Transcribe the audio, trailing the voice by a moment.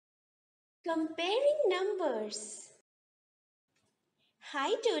Comparing numbers.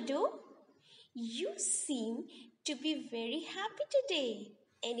 Hi Dodo, you seem to be very happy today.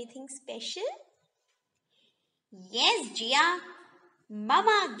 Anything special? Yes, Jia.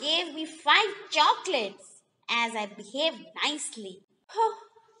 Mama gave me 5 chocolates as I behaved nicely. Huh,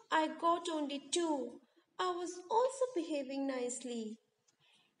 I got only 2. I was also behaving nicely.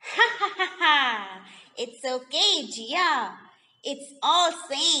 Ha ha ha ha! It's okay, Jia. It's all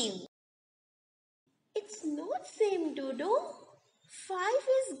same. It's not same, Dodo. 5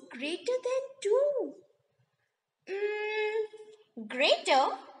 is greater than 2.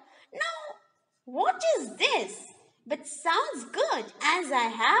 Greater? Now, what is this? But sounds good as I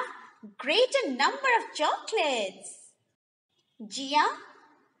have greater number of chocolates. Jia,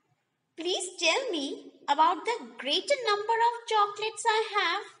 please tell me about the greater number of chocolates I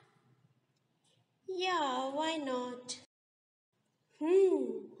have. Yeah, why not?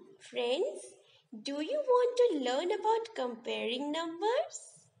 Friends, do you want to learn about comparing numbers?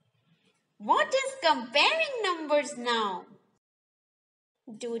 What is comparing numbers now?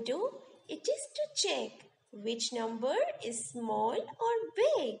 Dodo, it is to check which number is small or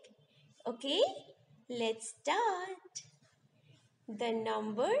big. Okay, let's start. The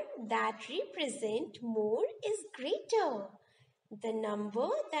number that represents more is greater. The number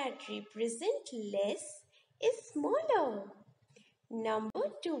that represents less is smaller. Number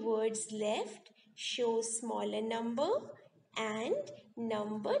towards left shows smaller number and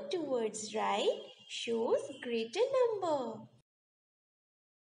number towards right shows greater number.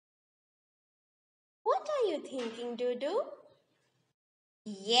 What are you thinking, Dodo?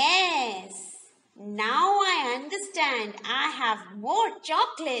 Yes, now I understand. I have more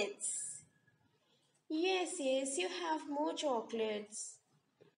chocolates. Yes, you have more chocolates.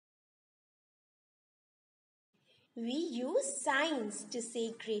 We use signs to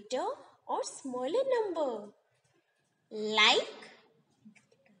say greater or smaller number. Like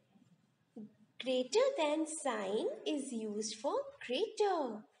Greater than sign is used for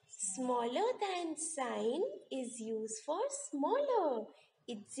greater. Smaller than sign is used for smaller.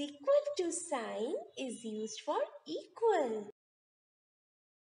 It's equal to sign is used for equal.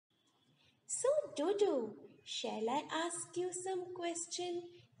 So Dodo, shall I ask you some question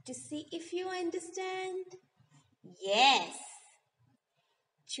to see if you understand? yes.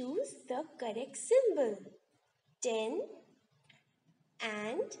 Choose the correct symbol. 10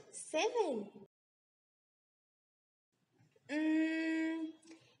 and 7.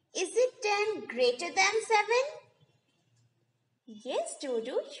 Is it 10 greater than 7? Yes,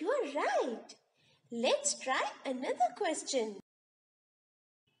 Dodo, you are right. Let's try another question.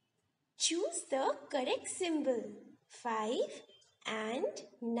 Choose the correct symbol. 5 and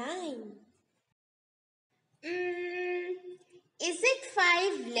 9. Is it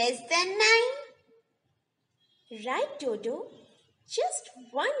 5 less than 9? Right, Dodo. Just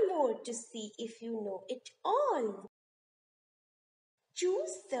one more to see if you know it all.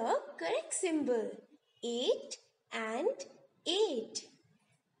 Choose the correct symbol. 8 and 8.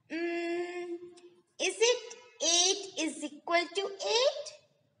 Is it 8 is equal to 8?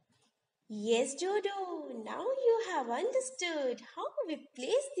 Yes, Dodo. Now you have understood how we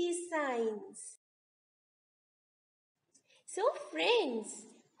place these signs. So, friends,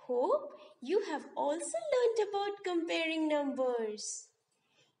 hope you have also learnt about comparing numbers.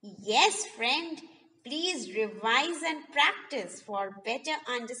 Yes, friend. Please revise and practice for better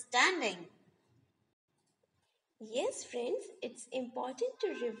understanding. Yes, friends, it's important to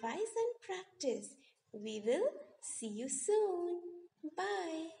revise and practice. We will see you soon.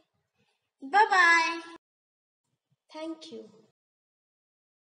 Bye. Bye bye. Thank you.